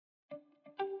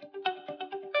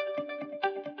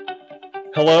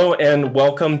Hello and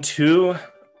welcome to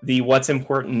the What's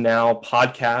Important Now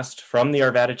podcast from the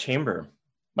Arvada Chamber.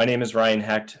 My name is Ryan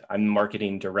Hecht. I'm the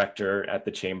marketing director at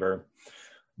the Chamber.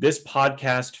 This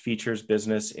podcast features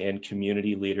business and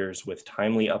community leaders with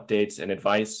timely updates and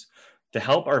advice to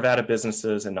help Arvada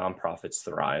businesses and nonprofits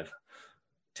thrive.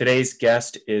 Today's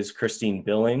guest is Christine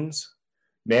Billings,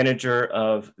 manager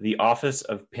of the Office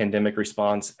of Pandemic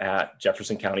Response at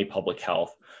Jefferson County Public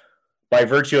Health. By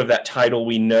virtue of that title,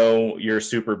 we know you're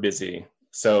super busy.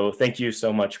 So thank you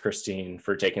so much, Christine,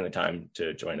 for taking the time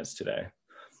to join us today.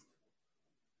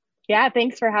 Yeah,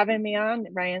 thanks for having me on,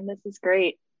 Ryan. This is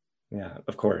great. Yeah,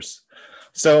 of course.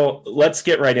 So let's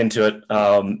get right into it.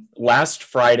 Last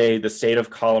Friday, the state of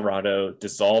Colorado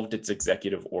dissolved its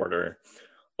executive order,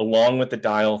 along with the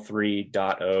Dial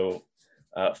 3.0,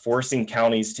 forcing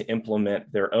counties to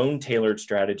implement their own tailored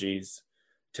strategies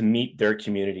to meet their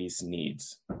community's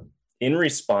needs. In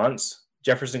response,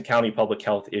 Jefferson County Public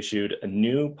Health issued a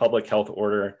new public health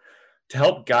order to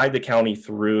help guide the county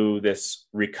through this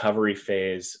recovery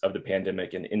phase of the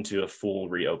pandemic and into a full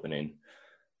reopening.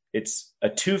 It's a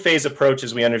two-phase approach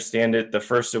as we understand it, the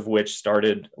first of which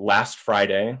started last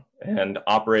Friday and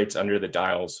operates under the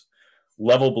Dial's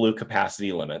level blue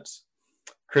capacity limits.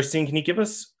 Christine, can you give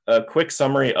us a quick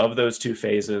summary of those two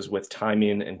phases with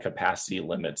timing and capacity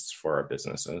limits for our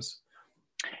businesses?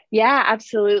 Yeah,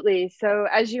 absolutely. So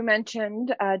as you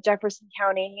mentioned, Jefferson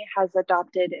County has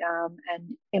adopted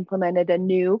and implemented a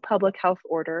new public health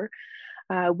order.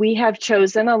 We have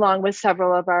chosen, along with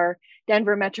several of our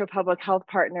Denver Metro Public Health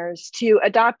partners, to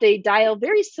adopt a dial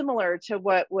very similar to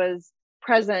what was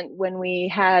present when we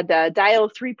had Dial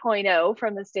 3.0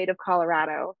 from the state of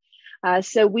Colorado.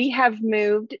 So we have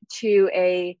moved to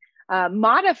a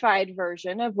modified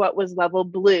version of what was level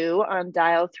blue on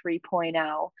Dial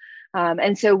 3.0.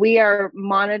 And so we are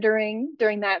monitoring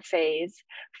during that phase.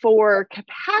 For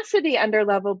capacity under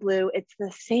level blue, it's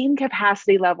the same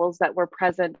capacity levels that were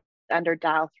present under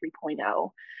Dial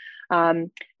 3.0.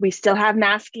 We still have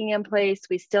masking in place.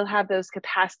 We still have those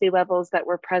capacity levels that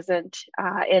were present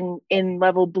in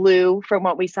level blue from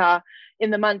what we saw in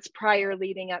the months prior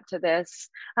leading up to this.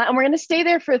 And we're going to stay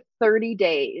there for 30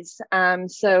 days.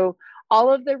 So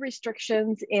all of the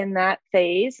restrictions in that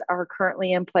phase are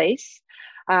currently in place.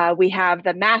 We have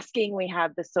the masking, we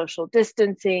have the social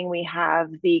distancing, we have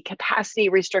the capacity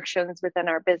restrictions within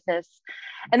our business.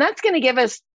 And that's going to give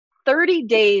us 30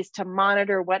 days to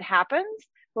monitor what happens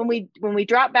when we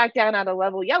drop back down out of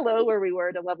level yellow, where we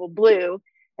were, to level blue,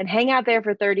 and hang out there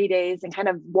for 30 days and kind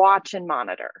of watch and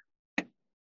monitor.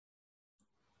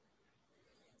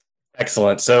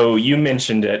 Excellent. So you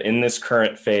mentioned it, in this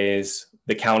current phase,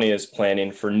 the county is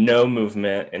planning for no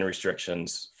movement and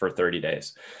restrictions for 30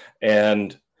 days.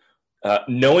 And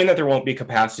knowing that there won't be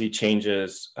capacity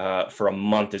changes for a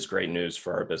month is great news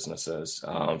for our businesses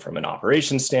from an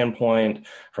operations standpoint,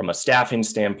 from a staffing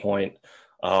standpoint.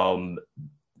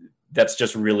 That's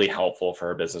just really helpful for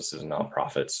our businesses and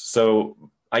nonprofits.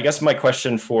 So I guess my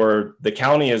question for the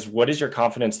county is, what is your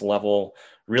confidence level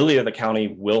really that the county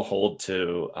will hold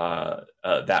to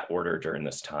that order during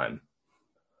this time?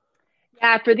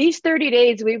 Yeah, for these 30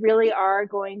 days, we really are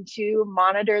going to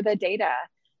monitor the data.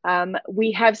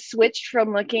 We have switched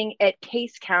from looking at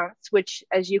case counts, which,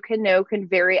 as you can know, can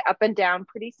vary up and down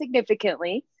pretty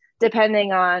significantly,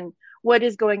 depending on what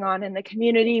is going on in the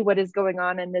community, what is going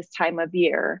on in this time of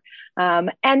year.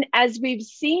 And as we've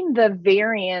seen the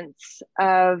variants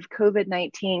of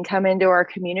COVID-19 come into our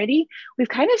community, we've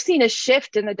kind of seen a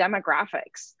shift in the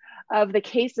demographics of the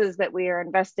cases that we are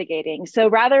investigating. So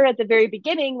rather at the very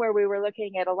beginning, where we were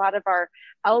looking at a lot of our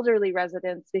elderly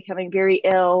residents becoming very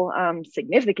ill,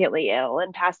 significantly ill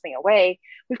and passing away,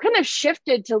 we've kind of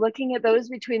shifted to looking at those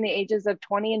between the ages of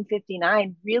 20 and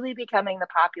 59, really becoming the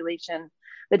population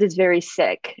that is very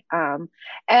sick.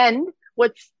 And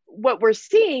what we're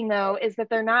seeing, though, is that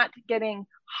they're not getting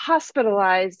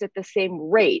hospitalized at the same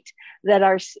rate that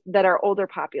our older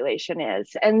population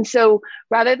is. And so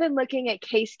rather than looking at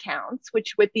case counts,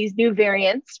 which with these new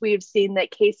variants, we've seen that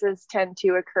cases tend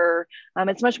to occur,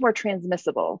 it's much more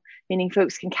transmissible, meaning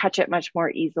folks can catch it much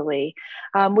more easily.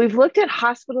 We've looked at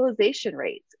hospitalization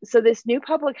rates. So this new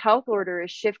public health order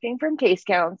is shifting from case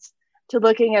counts to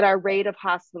looking at our rate of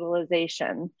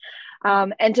hospitalization.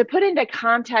 And to put into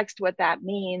context what that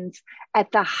means,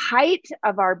 at the height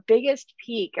of our biggest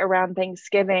peak around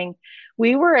Thanksgiving,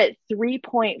 we were at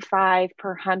 3.5 per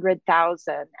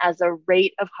 100,000 as a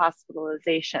rate of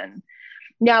hospitalization.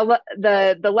 Now,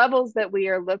 the levels that we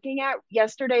are looking at,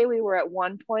 yesterday we were at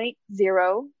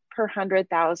 1.0 per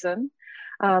 100,000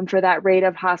 for that rate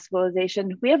of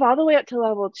hospitalization. We have all the way up to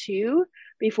level 2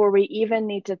 before we even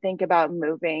need to think about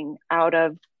moving out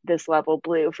of this level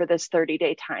blue for this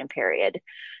 30-day time period.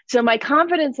 So my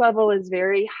confidence level is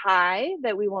very high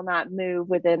that we will not move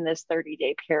within this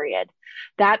 30-day period.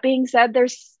 That being said,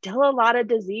 there's still a lot of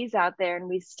disease out there, and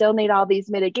we still need all these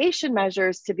mitigation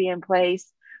measures to be in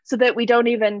place so that we don't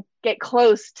even get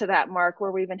close to that mark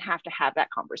where we even have to have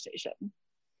that conversation.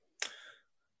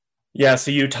 Yeah,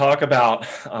 so you talk about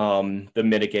the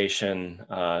mitigation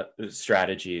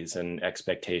strategies and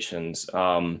expectations.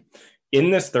 In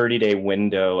this 30-day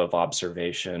window of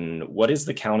observation, what is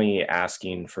the county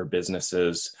asking for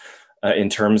businesses in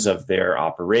terms of their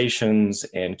operations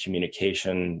and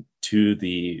communication to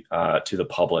the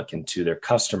public and to their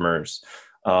customers,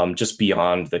 just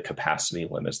beyond the capacity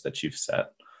limits that you've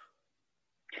set?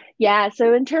 Yeah,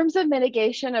 so in terms of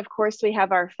mitigation, of course, we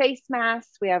have our face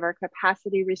masks, we have our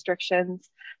capacity restrictions.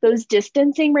 Those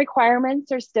distancing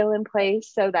requirements are still in place,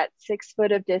 so that 6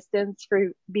 foot of distance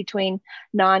between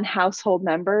non-household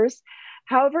members.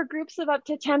 However, groups of up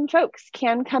to 10 folks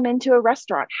can come into a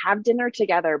restaurant, have dinner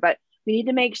together, but we need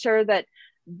to make sure that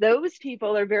those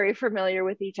people are very familiar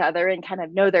with each other and kind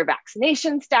of know their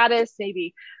vaccination status,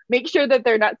 maybe make sure that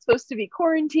they're not supposed to be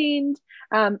quarantined.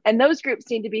 And those groups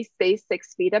need to be spaced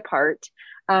 6 feet apart.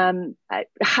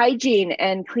 Hygiene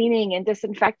and cleaning and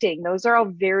disinfecting, those are all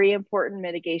very important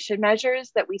mitigation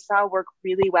measures that we saw work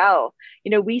really well.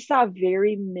 You know, we saw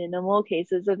very minimal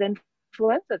cases of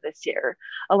influenza this year,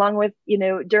 along with,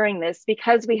 during this,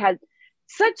 because we had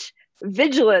such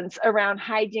vigilance around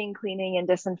hygiene, cleaning, and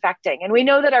disinfecting. And we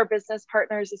know that our business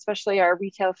partners, especially our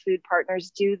retail food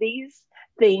partners, do these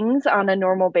things on a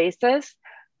normal basis,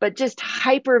 but just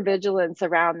hyper vigilance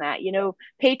around that.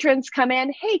 Patrons come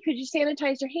in, hey, could you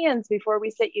sanitize your hands before we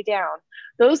sit you down?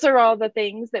 Those are all the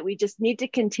things that we just need to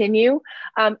continue.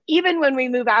 Even when we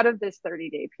move out of this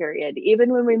 30-day period,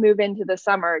 even when we move into the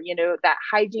summer, that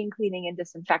hygiene, cleaning, and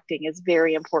disinfecting is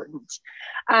very important.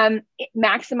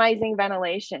 Maximizing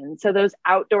ventilation. So those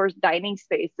outdoors dining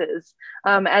spaces,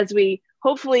 as we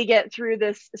hopefully get through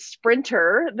this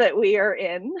sprinter that we are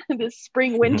in, this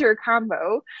spring winter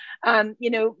combo,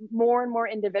 more and more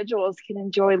individuals can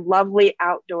enjoy lovely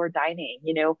outdoor dining,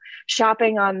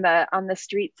 shopping on the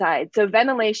street side. So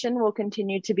ventilation will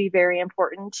continue to be very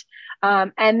important.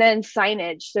 And then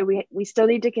signage. So we still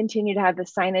need to continue to have the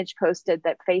signage posted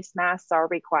that face masks are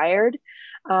required,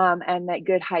 and that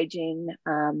good hygiene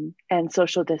and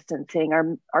social distancing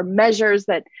are measures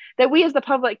that we as the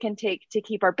public can take to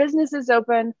keep our businesses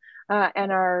open,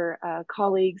 and our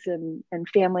colleagues and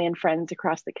family and friends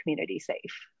across the community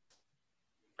safe.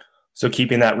 So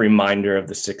keeping that reminder of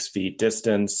the 6 feet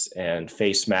distance and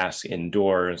face mask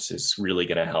indoors is really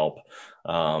going to help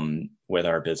with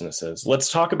our businesses.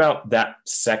 Let's talk about that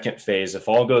second phase. If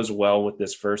all goes well with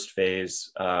this first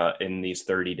phase in these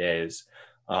 30 days,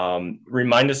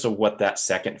 remind us of what that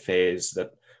second phase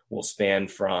that will span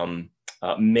from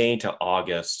May to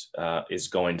August is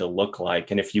going to look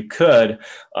like. And if you could,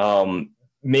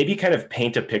 maybe kind of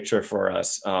paint a picture for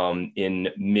us in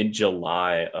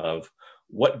mid-July of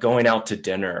what going out to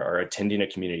dinner or attending a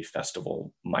community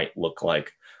festival might look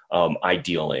like,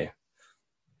 ideally.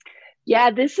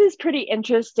 Yeah, this is pretty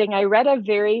interesting. I read a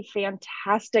very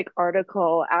fantastic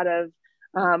article out of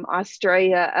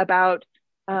Australia about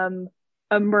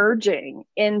emerging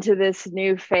into this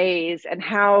new phase and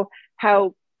how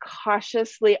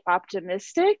cautiously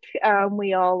optimistic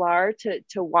we all are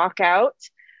to walk out,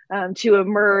 to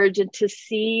emerge, and to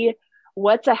see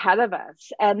what's ahead of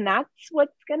us. And that's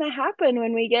what's going to happen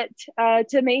when we get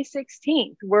to May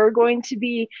 16th. We're going to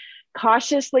be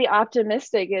cautiously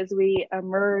optimistic as we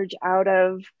emerge out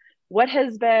of what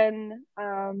has been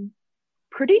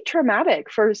pretty traumatic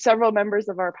for several members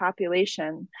of our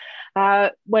population.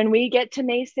 When we get to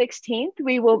May 16th,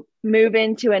 we will move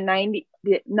into a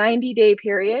 90-day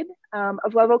period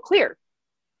of level clear.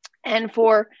 And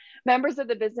for members of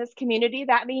the business community,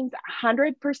 that means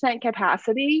 100%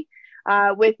 capacity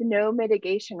with no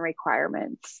mitigation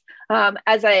requirements.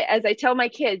 As I tell my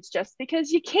kids, just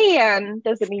because you can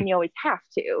doesn't mean you always have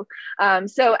to.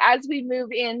 So as we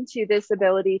move into this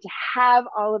ability to have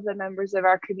all of the members of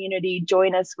our community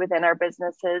join us within our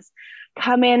businesses,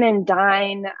 come in and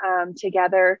dine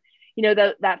together,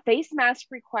 that face mask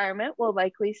requirement will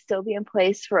likely still be in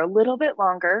place for a little bit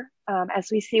longer as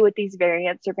we see what these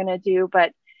variants are going to do.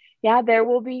 But yeah, there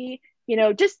will be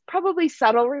just probably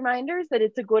subtle reminders that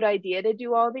it's a good idea to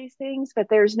do all these things, but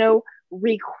there's no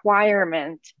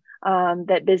requirement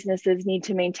that businesses need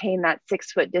to maintain that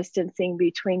 6-foot distancing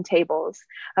between tables.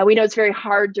 We know it's very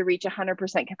hard to reach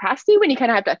 100% capacity when you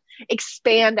kind of have to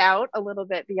expand out a little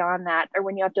bit beyond that, or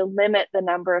when you have to limit the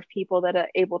number of people that are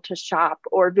able to shop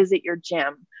or visit your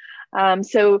gym.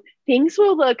 So things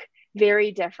will look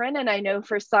very different. And I know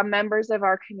for some members of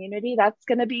our community, it's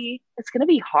going to be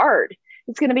hard.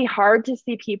 It's going to be hard to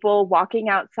see people walking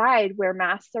outside where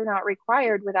masks are not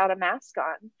required without a mask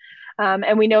on.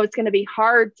 And we know it's going to be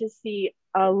hard to see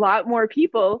a lot more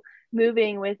people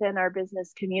moving within our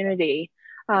business community.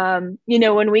 When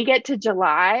we get to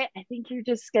July, I think you're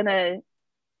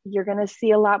going to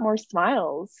see a lot more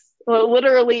smiles, well,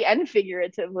 literally and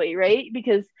figuratively, right?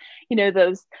 Because,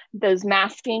 those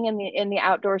masking in the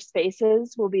outdoor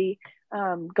spaces will be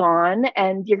gone,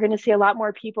 and you're going to see a lot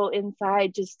more people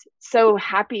inside just so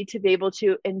happy to be able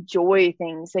to enjoy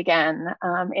things again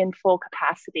in full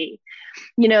capacity.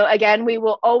 Again, we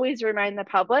will always remind the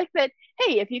public that,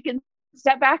 hey, if you can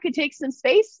step back and take some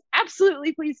space,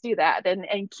 absolutely please do that,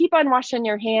 and keep on washing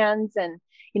your hands, and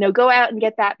go out and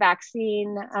get that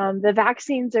vaccine. The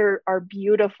vaccines are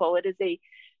beautiful. It is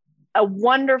a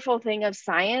wonderful thing of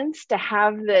science to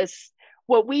have this,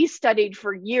 what we studied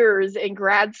for years in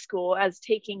grad school as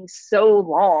taking so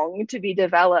long to be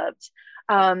developed.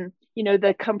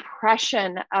 The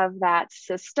compression of that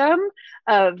system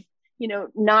of,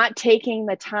 not taking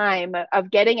the time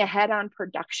of getting ahead on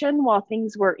production while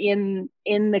things were in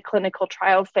the clinical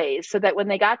trial phase, so that when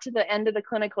they got to the end of the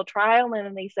clinical trial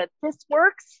and they said, this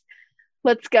works,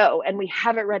 let's go. And we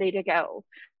have it ready to go.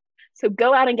 So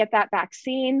go out and get that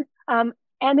vaccine.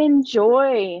 And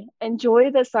enjoy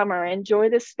the summer, enjoy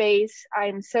the space.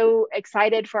 I'm so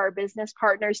excited for our business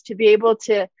partners to be able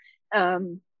to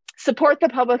support the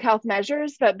public health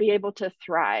measures, but be able to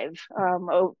thrive,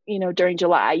 during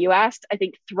July. You asked, I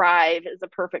think thrive is a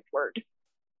perfect word.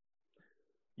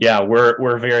 Yeah,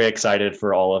 we're very excited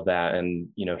for all of that. And,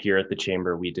 here at the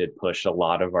Chamber, we did push a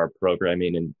lot of our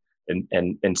programming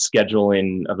and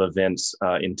scheduling of events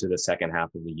into the second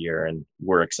half of the year. And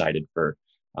we're excited for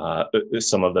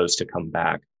some of those to come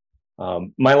back.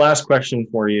 My last question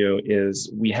for you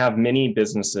is, we have many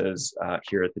businesses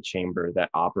here at the Chamber that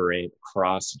operate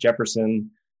across Jefferson,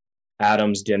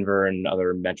 Adams, Denver, and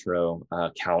other metro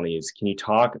counties. Can you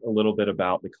talk a little bit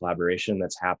about the collaboration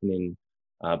that's happening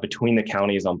between the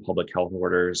counties on public health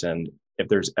orders, and if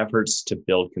there's efforts to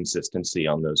build consistency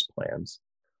on those plans?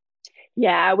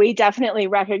 Yeah, we definitely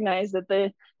recognize that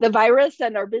the virus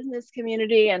and our business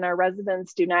community and our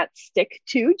residents do not stick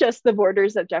to just the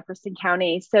borders of Jefferson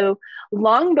County. So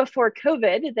long before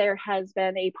COVID, there has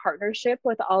been a partnership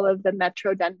with all of the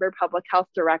Metro Denver public health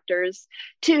directors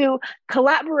to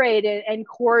collaborate and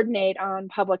coordinate on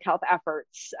public health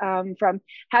efforts, from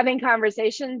having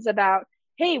conversations about,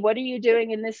 hey, what are you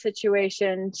doing in this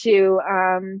situation, to,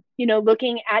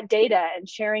 looking at data and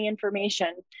sharing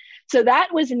information. So that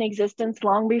was in existence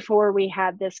long before we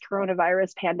had this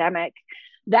coronavirus pandemic.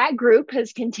 That group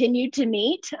has continued to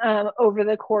meet over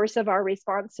the course of our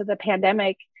response to the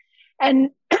pandemic. And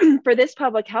for this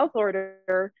public health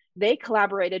order, they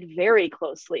collaborated very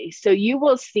closely. So you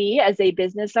will see, as a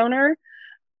business owner,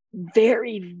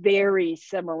 very, very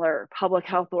similar public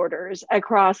health orders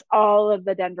across all of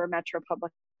the Denver Metro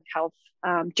public health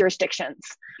jurisdictions.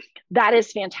 That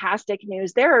is fantastic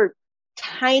news. There are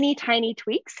tiny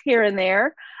tweaks here and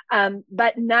there,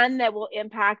 but none that will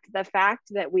impact the fact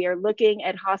that we are looking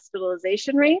at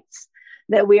hospitalization rates,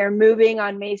 that we are moving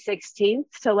on May 16th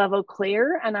to level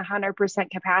clear and 100%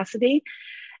 capacity,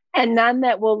 and none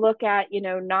that will look at,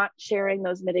 not sharing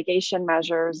those mitigation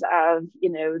measures of,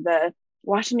 the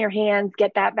washing your hands,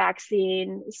 get that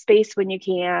vaccine, space when you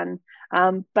can,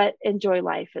 but enjoy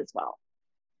life as well.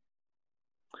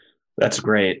 That's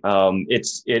great.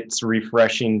 It's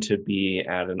refreshing to be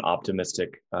at an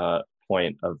optimistic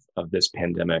point of this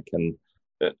pandemic. And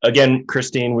again,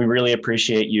 Christine, we really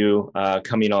appreciate you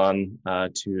coming on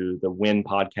to the WIN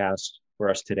podcast for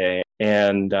us today.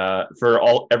 And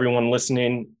for everyone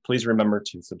listening, please remember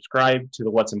to subscribe to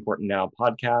the What's Important Now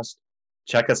podcast.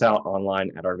 Check us out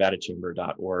online at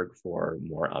arvatachamber.org for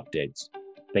more updates.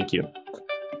 Thank you.